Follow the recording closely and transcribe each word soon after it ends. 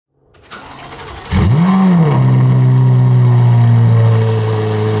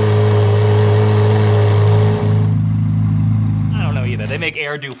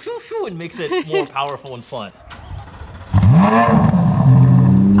air do phew and makes it more powerful and fun.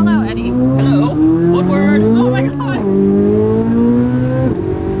 Hello, Eddie. Hello. Woodward. Oh my god.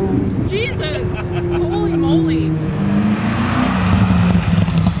 Jesus. Holy moly.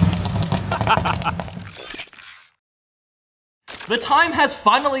 The time has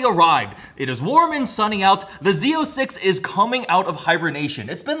finally arrived. It is warm and sunny out. The Z06 is coming out of hibernation.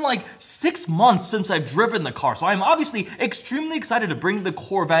 It's been like 6 months since I've driven the car, so I'm obviously extremely excited to bring the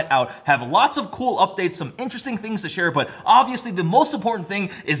Corvette out, have lots of cool updates, some interesting things to share, but obviously the most important thing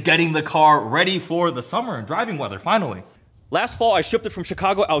is getting the car ready for the summer and driving weather, finally. Last fall, I shipped it from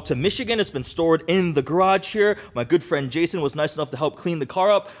Chicago out to Michigan. It's been stored in the garage here. My good friend Jason was nice enough to help clean the car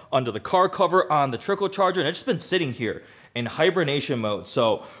up under the car cover on the trickle charger, and it's just been sitting here in hibernation mode.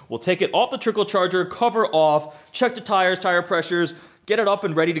 So we'll take it off the trickle charger, cover off, check the tires, tire pressures, get it up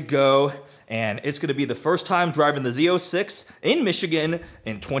and ready to go. And it's gonna be the first time driving the Z06 in Michigan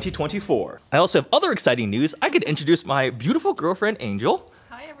in 2024. I also have other exciting news. I could introduce my beautiful girlfriend, Angel.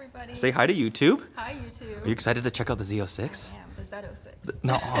 Hi, everybody. Say hi to YouTube. Hi, YouTube. Are you excited to check out the Z06? I am, the Z06.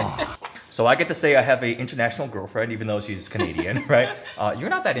 No. So I get to say I have an international girlfriend, even though she's Canadian, right? You're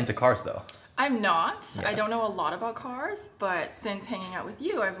not that into cars, though. I'm not. Yeah. I don't know a lot about cars, but since hanging out with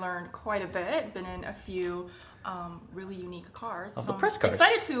you, I've learned quite a bit. Been in a few really unique cars. Of so the press I'm cars.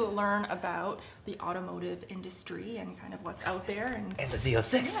 excited to learn about the automotive industry and kind of what's out there. And the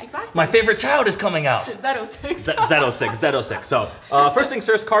Z06. Yeah, exactly. My favorite child is coming out. Z06. Z06. So, first things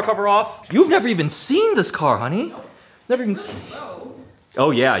first, car cover off. You've never even seen this car, honey. Nope. Never even It's seen. really low. Oh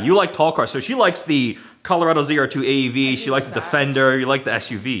yeah, you like tall cars. So she likes the Colorado ZR2 AEV. She liked the that. Defender. You like the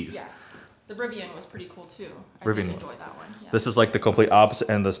SUVs. Yes. The Rivian was pretty cool too. I Rivian did enjoy was. that one. Yeah. This is like the complete opposite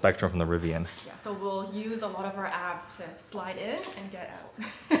end of the spectrum from the Rivian. Yeah, so we'll use a lot of our abs to slide in and get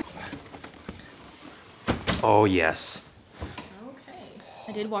out. Oh yes. Okay.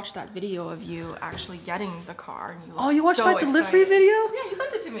 I did watch that video of you actually getting the car. And you Oh, you watched so my delivery excited. video? Yeah, you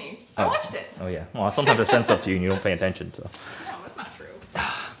sent it to me. I watched it. Oh yeah. Well, sometimes I send stuff to you and you don't pay attention. So No, that's not true.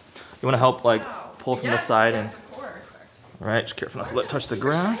 you want to help like Wow. pull from the Yes, side yes, and. of course. All right, just careful not to let it touch the Super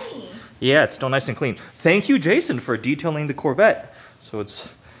ground. shiny. Yeah, it's still nice and clean. Thank you, Jason, for detailing the Corvette. So it's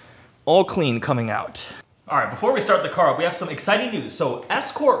all clean coming out. All right, before we start the car up, we have some exciting news. So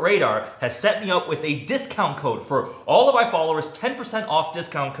Escort Radar has set me up with a discount code for all of my followers, 10% off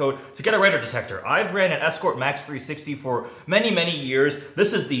discount code to get a radar detector. I've ran an Escort Max 360 for many, many years.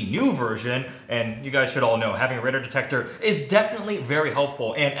 This is the new version, and you guys should all know having a radar detector is definitely very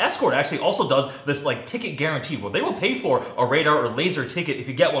helpful. And Escort actually also does this like ticket guarantee where they will pay for a radar or laser ticket if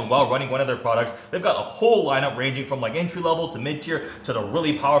you get one while running one of their products. They've got a whole lineup ranging from like entry level to mid tier to the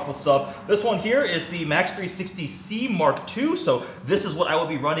really powerful stuff. This one here is the Max 360C Mark II, so this is what I will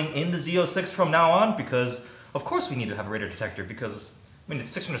be running in the Z06 from now on because of course we need to have a radar detector because I mean it's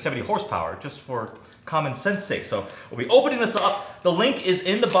 670 horsepower just for common sense sake. So we'll be opening this up. The link is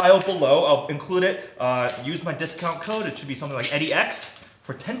in the bio below. I'll include it. Use my discount code. It should be something like EddieX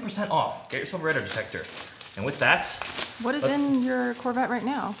for 10% off. Get yourself a radar detector. And with that, What is in your Corvette right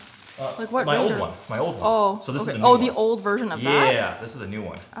now? Like what my Ranger? old one. My old one. Oh, so this okay. is the new Oh, one. the old version of that? Yeah, this is a new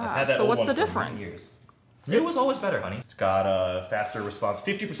one. I've Ah, had that so old what's one the for many difference? years. New is always better, honey. It's got a faster response,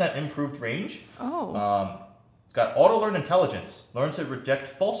 50% improved range. Oh. It's got auto learn intelligence. Learn to reject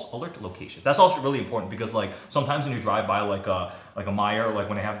false alert locations. That's also really important because like sometimes when you drive by like a Meijer, like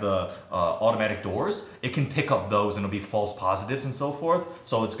when they have the automatic doors, it can pick up those and it'll be false positives and so forth.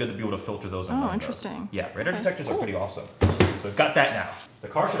 So it's good to be able to filter those. And Oh, find interesting. those. Yeah, radar Okay, detectors cool. are pretty awesome. So we've got that now. The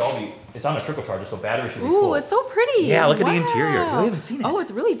car should all be, it's on a trickle charger, so battery should be Ooh, full. it's so pretty. Yeah, look at the Wow. interior. You really haven't seen it. Oh, it's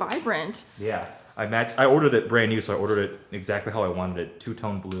really vibrant. Yeah, I ordered it brand new, so I ordered it exactly how I wanted it.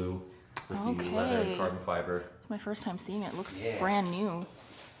 Two-tone blue with the leather and Okay. carbon fiber. It's my first time seeing it. It looks Yeah. brand new.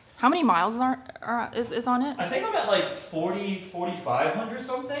 How many miles is on it? I think I'm at like 4,500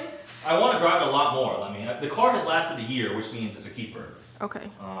 something. I want to drive it a lot more. I mean, the car has lasted a year, which means it's a keeper.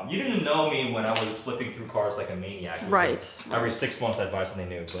 Okay. You didn't know me when I was flipping through cars like a maniac. It was Right. like every 6 months I'd buy something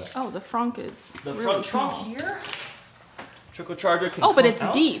new, but Oh, the frunk is the really front trunk small. here, trickle charger can Oh, but come it's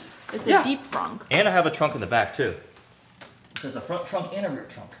out. deep. It's Yeah. a deep frunk. And I have a trunk in the back too. There's a front trunk and a rear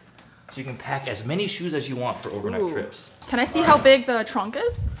trunk. So you can pack as many shoes as you want for overnight Ooh. trips. Can I see how big the trunk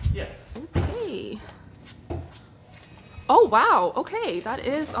is? Yeah. Okay. Oh, wow. Okay, that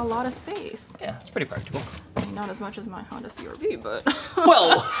is a lot of space. Yeah, it's pretty practical. I mean, not as much as my Honda CR-V, but...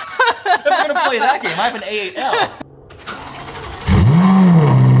 Well, if we're gonna play that game, I have an A8L.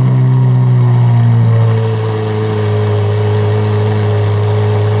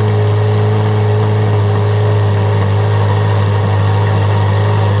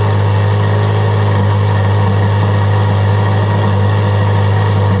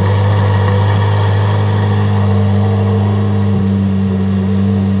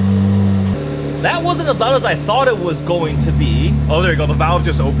 that wasn't as loud as I thought it was going to be. Oh, there you go, the valve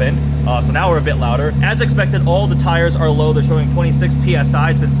just opened. So now we're a bit louder. As expected, all the tires are low. They're showing 26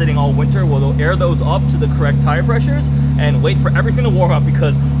 PSI. It's been sitting all winter. We'll air those up to the correct tire pressures and wait for everything to warm up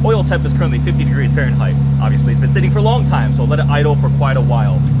because oil temp is currently 50 degrees Fahrenheit. Obviously, it's been sitting for a long time, so let it idle for quite a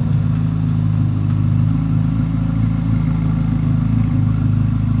while.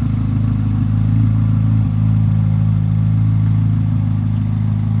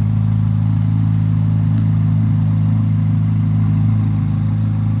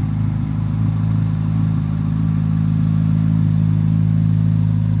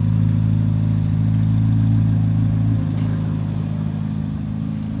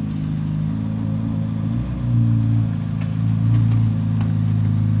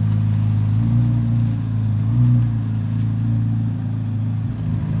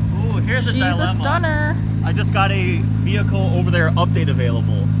 She's a stunner. I just got a vehicle over there update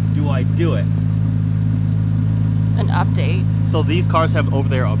available. Do I do it? An update? So these cars have over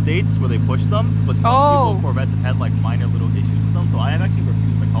there updates where they push them, but some people, Corvettes, have had like minor little issues with them. So I have actually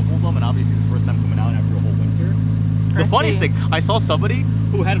refused a couple of them, and obviously the first time coming out after a whole winter. The funniest thing, I saw somebody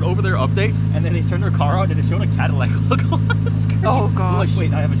who had an over there update, and then they turned their car on and it showed a Cadillac logo on the screen. Oh gosh. I'm like,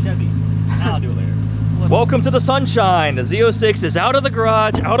 wait, I have a Chevy. I'll do it later. Welcome to the sunshine. The Z06 is out of the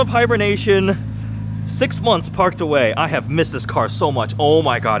garage, out of hibernation. 6 months parked away. I have missed this car so much. Oh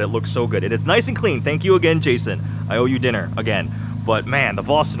my God, it looks so good. And it's nice and clean. Thank you again, Jason. I owe you dinner again. But man, the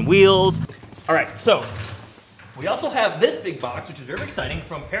Vossen wheels. All right, so we also have this big box, which is very exciting,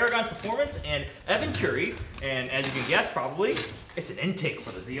 from Paragon Performance and Evan Curie. And as you can guess, probably, it's an intake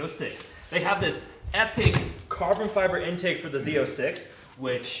for the Z06. They have this epic carbon fiber intake for the Z06,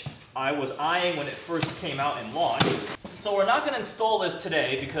 which I was eyeing when it first came out and launched. So we're not going to install this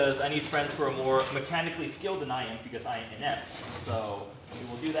today because I need friends who are more mechanically skilled than I am because I am inept. So we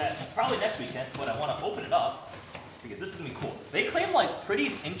will do that probably next weekend, but I want to open it up because this is going to be cool. They claim like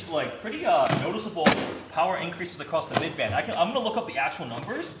pretty noticeable power increases across the mid-band. I'm going to look up the actual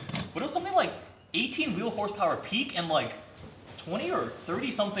numbers, but it was something like 18 wheel horsepower peak and like 20 or 30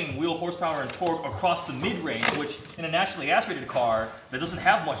 something wheel horsepower and torque across the mid-range, which in a naturally aspirated car that doesn't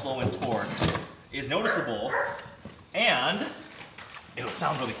have much low-end torque is noticeable, and it'll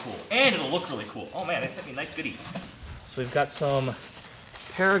sound really cool, and it'll look really cool. Oh man, they sent me nice goodies. So we've got some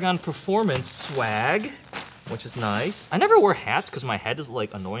Paragon Performance swag, which is nice. I never wear hats because my head is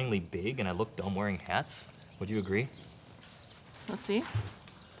like annoyingly big and I look dumb wearing hats. Would you agree? Let's see.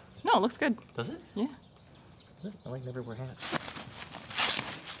 No, it looks good. Does it? Yeah. I like never wear hats.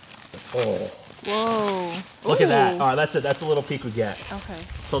 Oh. Whoa. Look at that. All right, that's it. That's a little peek we get. Okay.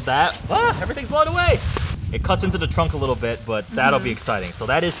 So that, everything's blown away. It cuts into the trunk a little bit, but that'll be exciting. So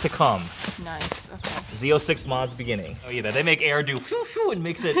that is to come. Nice, okay. Z06 mods beginning. Oh yeah, they make air do shoo shoo and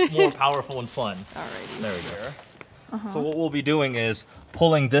makes it more powerful and fun. Alrighty. There we go. So what we'll be doing is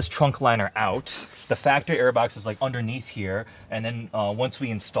pulling this trunk liner out. The factory airbox is like underneath here, and then once we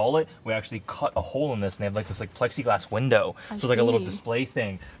install it, we actually cut a hole in this, and they have like this like plexiglass window. So it's like a little display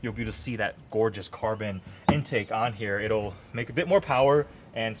thing. You'll be able to see that gorgeous carbon intake on here. It'll make a bit more power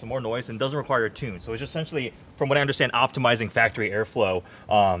and some more noise, and doesn't require a tune. So it's essentially, from what I understand, optimizing factory airflow.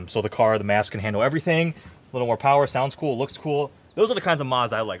 So the mass can handle everything. A little more power, sounds cool, looks cool. Those are the kinds of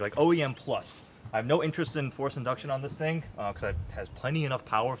mods I like OEM plus. I have no interest in force induction on this thing because it has plenty enough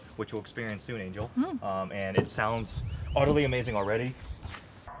power, which we'll experience soon, Angel. And it sounds utterly amazing already.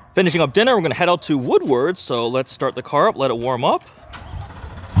 Finishing up dinner, we're gonna head out to Woodward. So let's start the car up, let it warm up.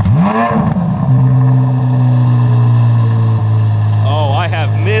 Oh, I have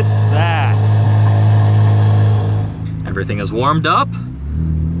missed that. Everything is warmed up.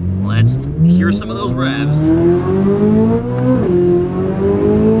 Let's hear some of those revs.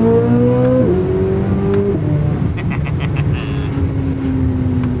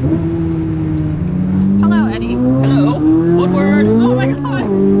 Hello, Eddie. Hello, Woodward. Oh my God.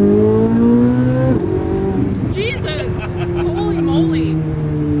 Jesus. Holy moly.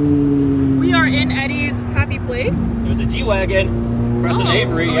 We are in Eddie's happy place. There's a G-Wagon. Preston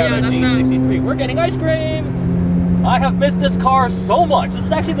Avery, yeah, the G63. We're getting ice cream. I have missed this car so much. This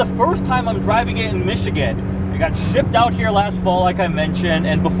is actually the first time I'm driving it in Michigan. It got shipped out here last fall, like I mentioned,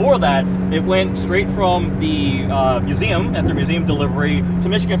 and before that, it went straight from the museum, at their museum delivery, to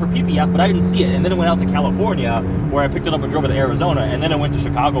Michigan for PPF, but I didn't see it. And then it went out to California, where I picked it up and drove it to Arizona, and then it went to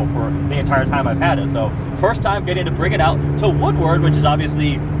Chicago for the entire time I've had it. So, first time getting to bring it out to Woodward, which is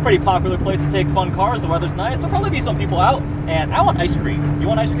obviously a pretty popular place to take fun cars. The weather's nice. There'll probably be some people out, and I want ice cream. You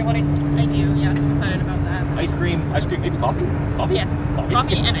want ice cream, honey? I do, yes. I'm excited about that. Ice cream, maybe coffee? Coffee? Yes,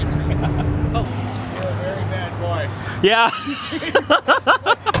 coffee and ice cream. Both. You're a very bad boy. Yeah.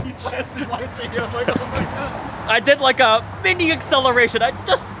 He sets his lights in I did like a mini acceleration. I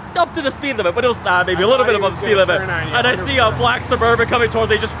just up to the speed limit, but it was maybe a little bit above the speed limit. And I see a black Suburban coming towards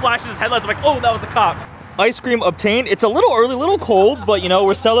me, just flashes his headlights. I'm like, oh, that was a cop. Ice cream obtained. It's a little early, a little cold, but you know,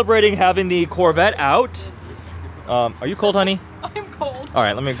 we're celebrating having the Corvette out. Are you cold, honey? I'm cold. All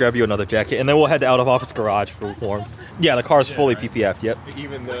right, let me grab you another jacket, and then we'll head to out of office garage for warm. Yeah, the car's fully PPF'd, yep.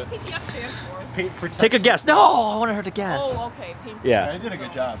 Even the PPF stands for? paint protection. Take a guess. No, I wanted her to guess. Oh, okay. Paint Yeah. I did a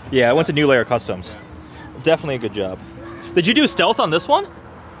good job. Yeah, I went to New Layer Customs. Definitely a good job. Did you do stealth on this one?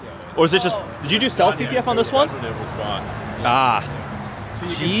 Or is it just, did you do stealth PPF on this one? That's when it was bought. Ah. So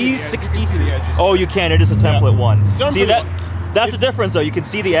you G63. Oh, you can. It is a template one. See that? That's the difference, though. You can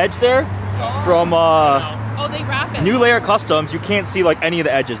see the edge there from Oh, they wrap it. New Layer Customs. You can't see like any of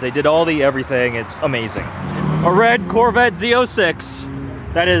the edges. They did all the everything. It's amazing. A red Corvette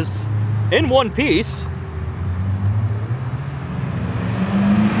Z06 that is in one piece.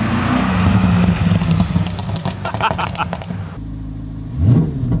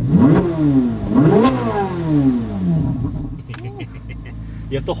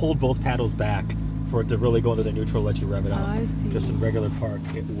 You have to hold both paddles back for it to really go into the neutral, let you rev it out. I see. Just in regular park,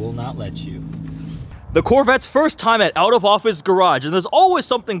 it will not let you. The Corvette's first time at out of office garage, and there's always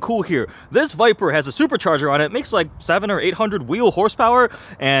something cool here. This Viper has a supercharger on it, makes like 700 or 800 wheel horsepower,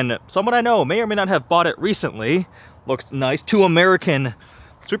 and someone I know may or may not have bought it recently. Looks nice. 2 American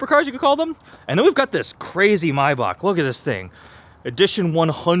supercars, you could call them. And then we've got this crazy Maybach. Look at this thing. Edition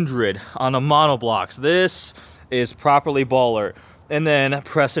 100 on the monoblocks. This is properly baller. And then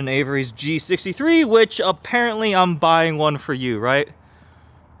Preston Avery's G63, which apparently I'm buying one for you, right?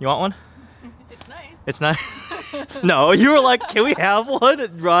 You want one? It's nice. It's not. No, you were like, can we have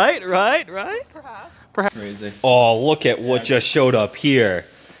one? Right. Perhaps. Crazy. Oh, look at what just showed up here.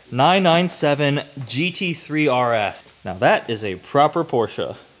 997 GT3 RS. Now that is a proper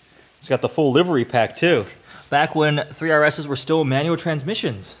Porsche. It's got the full livery pack too. Back when 3RSs were still manual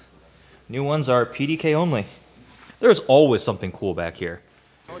transmissions. New ones are PDK only. There's always something cool back here.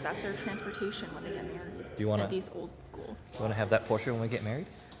 Oh, that's their transportation when they get married. Do you want to? These old school. Do you want to have that Porsche when we get married?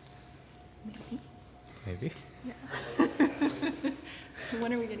 Maybe. Yeah.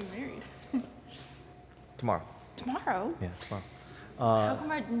 When are we getting married? Tomorrow. Tomorrow? Yeah, tomorrow. How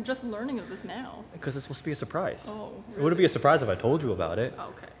come I'm just learning of this now? Because it's supposed to be a surprise. Oh, really? It wouldn't be a surprise if I told you about it. Oh,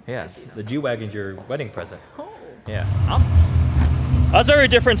 okay. Yeah, the G-Wagon's your wedding present. Oh. Yeah. That's a very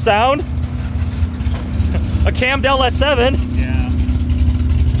different sound. A Camdell S7. Yeah.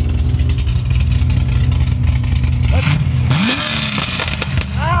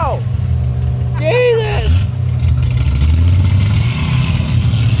 Ow! Jesus!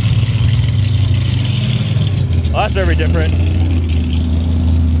 Well, that's very different.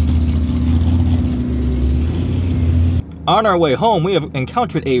 On our way home, we have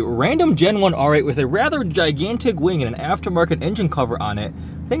encountered a random Gen 1 R8 with a rather gigantic wing and an aftermarket engine cover on it.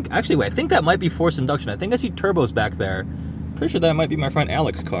 I think that might be forced induction. I think I see turbos back there. Pretty sure that might be my friend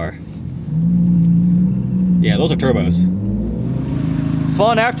Alex's car. Yeah, those are turbos.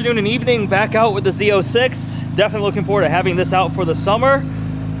 Fun afternoon and evening back out with the Z06. Definitely looking forward to having this out for the summer.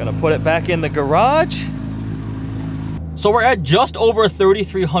 Gonna put it back in the garage. So we're at just over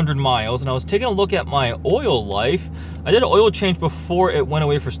 3,300 miles, and I was taking a look at my oil life. I did an oil change before it went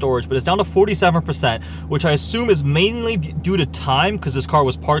away for storage, but it's down to 47%, which I assume is mainly due to time, because this car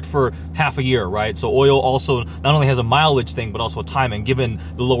was parked for half a year, right? So oil also not only has a mileage thing, but also a time, and given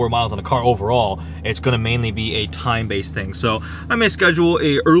the lower miles on the car overall, it's gonna mainly be a time-based thing. So I may schedule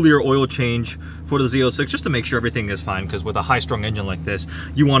a earlier oil change for the Z06 just to make sure everything is fine, because with a high-strung engine like this,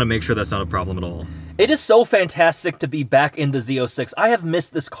 you wanna make sure that's not a problem at all. It is so fantastic to be back in the Z06. I have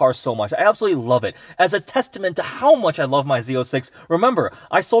missed this car so much. I absolutely love it. As a testament to how much I love my Z06, remember,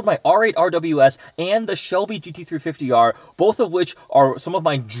 I sold my R8 RWS and the Shelby GT350R, both of which are some of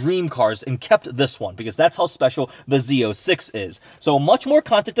my dream cars, and kept this one because that's how special the Z06 is. So much more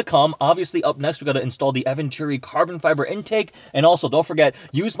content to come. Obviously, up next, we got to install the Eventuri carbon fiber intake, and also don't forget,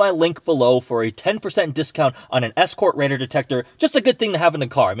 use my link below for a 10% discount on an Escort radar detector. Just a good thing to have in the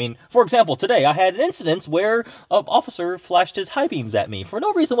car. I mean, for example, today I had an incident where an officer flashed his high beams at me for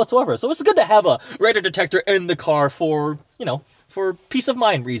no reason whatsoever. So it's good to have a radar detector in the car for, you know, for peace of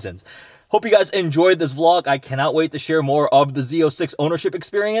mind reasons. Hope you guys enjoyed this vlog. I cannot wait to share more of the Z06 ownership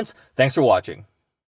experience. Thanks for watching.